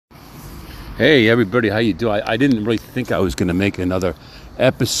Hey everybody, how you doing? I didn't really think I was going to make another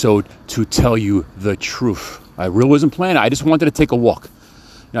episode to tell you the truth. I really wasn't planning. I just wanted to take a walk.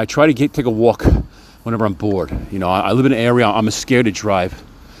 I try to take a walk whenever I'm bored. I live in an area I'm scared to drive.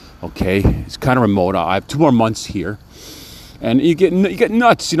 Okay, it's kind of remote. I have 2 more months here, and you get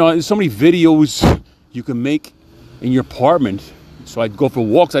nuts. There's so many videos you can make in your apartment. So I go for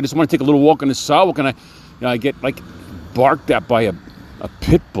walks. I just want to take a little walk on the sidewalk, and I get barked at by a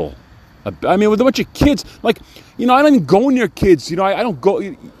pit bull. With a bunch of kids. I don't even go near kids. I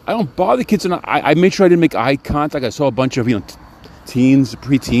don't bother kids. And I made sure I didn't make eye contact. I saw a bunch of, teens,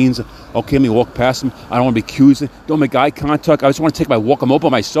 preteens. Okay, let me walk past them. I don't want to be accused. Don't make eye contact. I just want to take my walk. I'm all by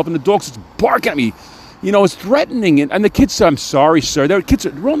myself, and the dog's just barking at me. It's threatening. And the kids say, "I'm sorry, sir." They're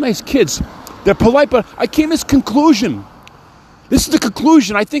real nice kids. They're polite, but I came to this conclusion. This is the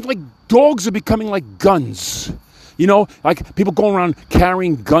conclusion. I think, dogs are becoming like guns. People going around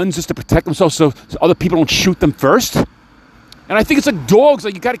carrying guns just to protect themselves so other people don't shoot them first. And I think it's like dogs.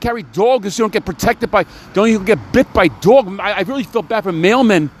 You got to carry dogs so you don't get protected don't even get bit by dog. I really feel bad for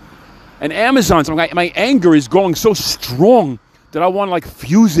mailmen and Amazons. My anger is going so strong that I want to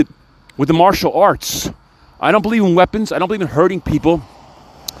fuse it with the martial arts. I don't believe in weapons. I don't believe in hurting people.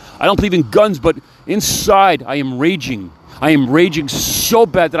 I don't believe in guns, but inside I am raging. I am raging so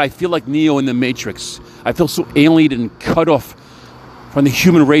bad that I feel like Neo in the Matrix. I feel so alienated and cut off from the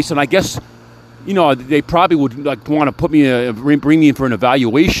human race. And I guess, they probably would want to put me, bring me in for an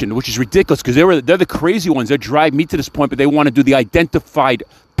evaluation, which is ridiculous because they're the crazy ones. They drive me to this point, but they want to do the identified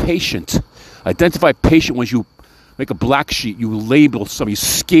patient. Identified patient was you make a black sheet, you label somebody, you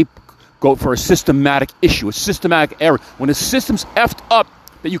scapegoat for a systematic issue, a systematic error. When the system's effed up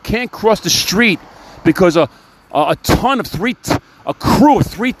that you can't cross the street because a crew of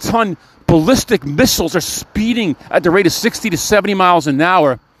 3-ton ballistic missiles are speeding at the rate of 60 to 70 miles an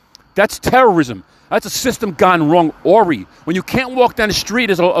hour. That's terrorism. That's a system gone wrong. Ori, when you can't walk down the street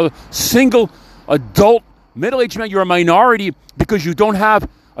as a single adult middle-aged man, you're a minority because you don't have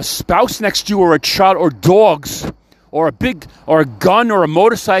a spouse next to you or a child or dogs or a gun or a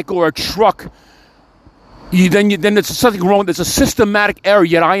motorcycle or a truck. Then there's something wrong. There's a systematic error,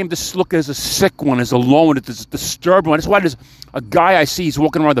 yet I am just looked as a sick one, as a lone one, as a disturbed one. That's why there's a guy I see, he's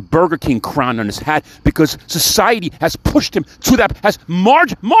walking around with a Burger King crown on his hat, because society has pushed him to that, has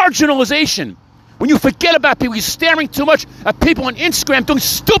marginalization. When you forget about people, you're staring too much at people on Instagram doing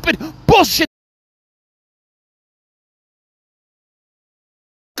stupid bullshit.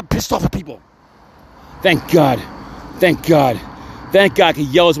 I'm pissed off at people. Thank God. Thank God. Thank God I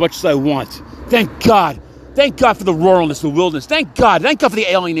can yell as much as I want. Thank God. Thank God for the ruralness, the wilderness. Thank God. Thank God for the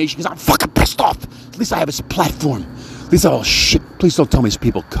alienation, because I'm fucking pissed off. At least I have this platform. At least shit. Please don't tell me there's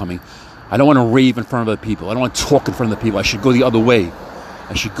people coming. I don't want to rave in front of other people. I don't want to talk in front of the people. I should go the other way.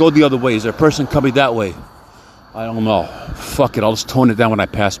 Is there a person coming that way? I don't know. Fuck it. I'll just tone it down when I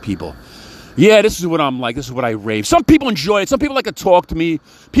pass people. Yeah, this is what I'm like. This is what I rave. Some people enjoy it. Some people like to talk to me.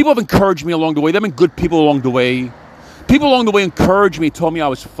 People have encouraged me along the way. There have been good people along the way. People along the way encouraged me, told me I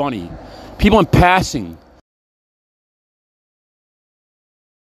was funny. People in passing.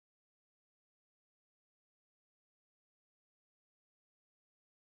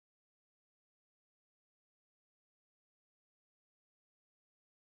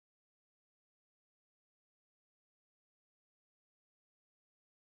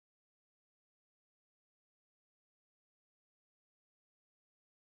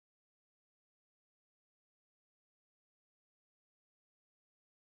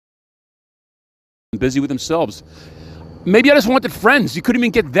 Busy with themselves. Maybe I just wanted friends. You couldn't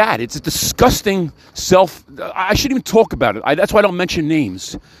even get that. It's a disgusting I shouldn't even talk about it. That's why I don't mention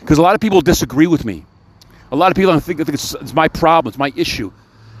names, because a lot of people disagree with me. A lot of people think it's my problem, it's my issue.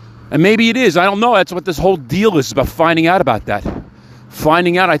 And maybe it is. I don't know. That's what this whole deal is about, finding out about that.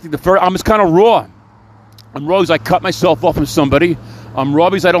 Finding out, I think I'm just kind of raw. I'm raw because I cut myself off from somebody. I'm raw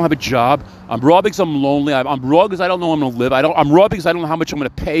because I don't have a job. I'm raw because I'm lonely. I'm raw because I don't know where I'm going to live. I'm raw because I don't know how much I'm going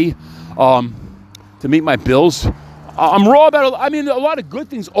to pay to meet my bills. I'm raw about a lot of good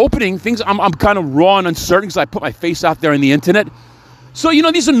things, opening things. I'm kind of raw and uncertain because I put my face out there on the internet. So,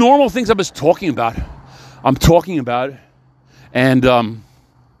 these are normal things I'm just talking about. I'm talking about, and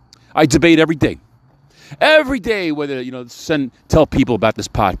I debate every day. Every day whether, tell people about this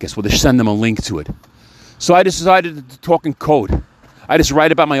podcast, whether send them a link to it. So I decided to talk in code. I just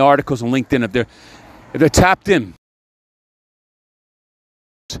write about my articles on LinkedIn. If they're tapped in,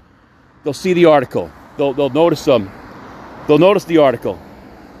 they'll see the article. They'll notice They'll notice the article.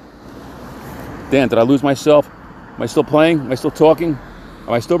 Dan, did I lose myself? Am I still playing? Am I still talking?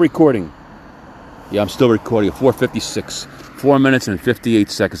 Am I still recording? Yeah, I'm still recording at 4:56. 4 minutes and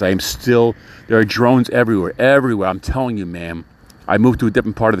 58 seconds. There are drones everywhere. I'm telling you, man. I moved to a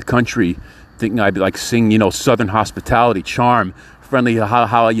different part of the country thinking I'd be like seeing, Southern hospitality, charm, friendly,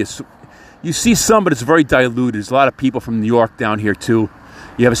 how you see some, but it's very diluted. There's a lot of people from New York down here, too.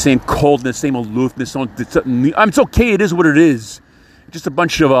 You have the same coldness, same aloofness. It's okay. It is what it is. Just a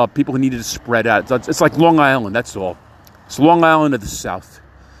bunch of people who needed to spread out. It's like Long Island, that's all. It's Long Island of the South.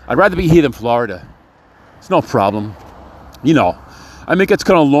 I'd rather be here than Florida. It's no problem. It gets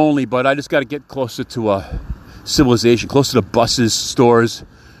kind of lonely, but I just got to get closer to civilization, closer to buses, stores,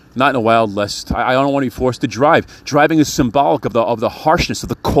 not in the Wild West. I don't want to be forced to drive. Driving is symbolic of the harshness, of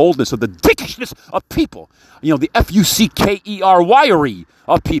the coldness, of the dickishness of people. The F-U-C-K-E-R-Y-ery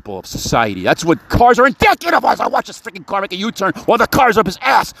of people, of society. That's what cars are indicative of. I watch this freaking car make a U-turn while the car's up his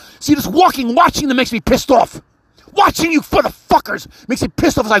ass. See, this watching them makes me pissed off. Watching you fuckers makes me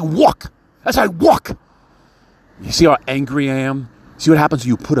pissed off as I walk. You see how angry I am? See what happens when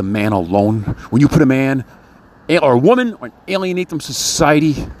you put a man alone? When you put a man or a woman or alienate them from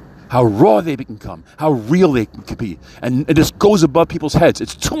society, how raw they can become, how real they can be. And it just goes above people's heads.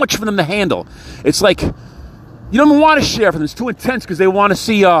 It's too much for them to handle. It's like, you don't even want to share for them. It's too intense because they want to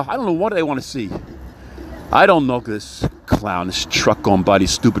see, I don't know what they want to see. I don't know, this clown, this truck going by,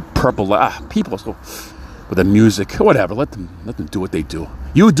 these stupid purple, people so, with the music, whatever, let them do what they do.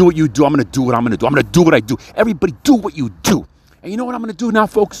 You do what you do, I'm going to do what I'm going to do. I'm going to do what I do. Everybody do what you do. And you know what I'm going to do now,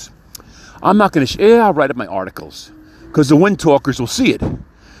 folks? I'm not going to, I'll write up my articles because the wind talkers will see it.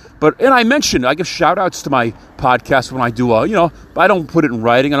 And I mentioned, I give shout outs to my podcast when I do, I don't put it in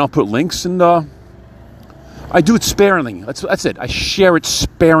writing, I don't put links, and I do it sparingly. That's it. I share it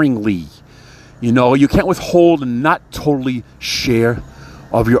sparingly. You can't withhold and not totally share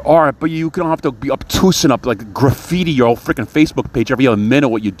of your art, but you don't have to be obtuse enough, like graffiti your whole freaking Facebook page every other minute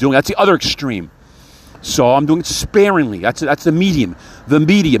what you're doing. That's the other extreme. So I'm doing it sparingly. That's the medium.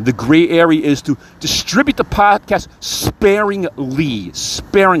 The gray area is to distribute the podcast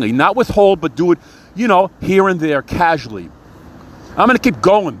sparingly, not withhold, but do it, here and there, casually. I'm going to keep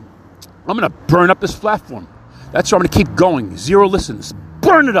going. I'm going to burn up this platform. That's where I'm going to keep going. 0 listens.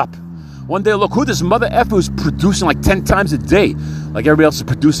 Burn it up. One day, look, who this mother effer who's producing like 10 times a day, like everybody else is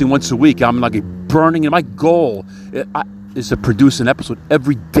producing once a week. I'm like burning, and my goal is to produce an episode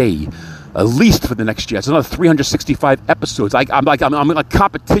every day, at least for the next year. It's another 365 episodes. I'm in a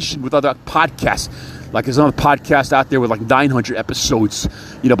competition with other podcasts. Like there's another podcast out there with like 900 episodes,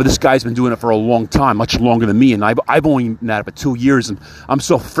 but this guy's been doing it for a long time, much longer than me, and I've only been at it for 2 years, and I'm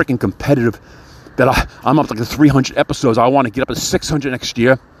so freaking competitive that I'm up to like 300 episodes. I want to get up to 600 next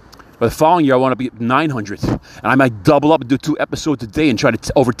year. But the following year, I want to be at 900. And I might double up and do 2 episodes a day and try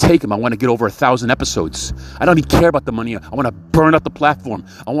to overtake him. I want to get over 1,000 episodes. I don't even care about the money. I want to burn up the platform.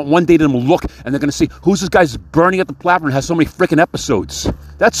 I want one day them to look and they're going to see, who's this guy's burning up the platform and has so many freaking episodes.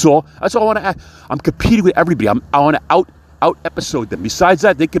 That's all. That's all I want to add. I'm competing with everybody. I want to out episode them. Besides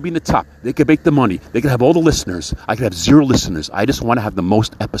that, they could be in the top. They could make the money. They could have all the listeners. I could have 0 listeners. I just want to have the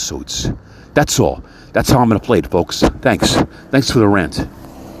most episodes. That's all. That's how I'm going to play it, folks. Thanks. Thanks for the rant.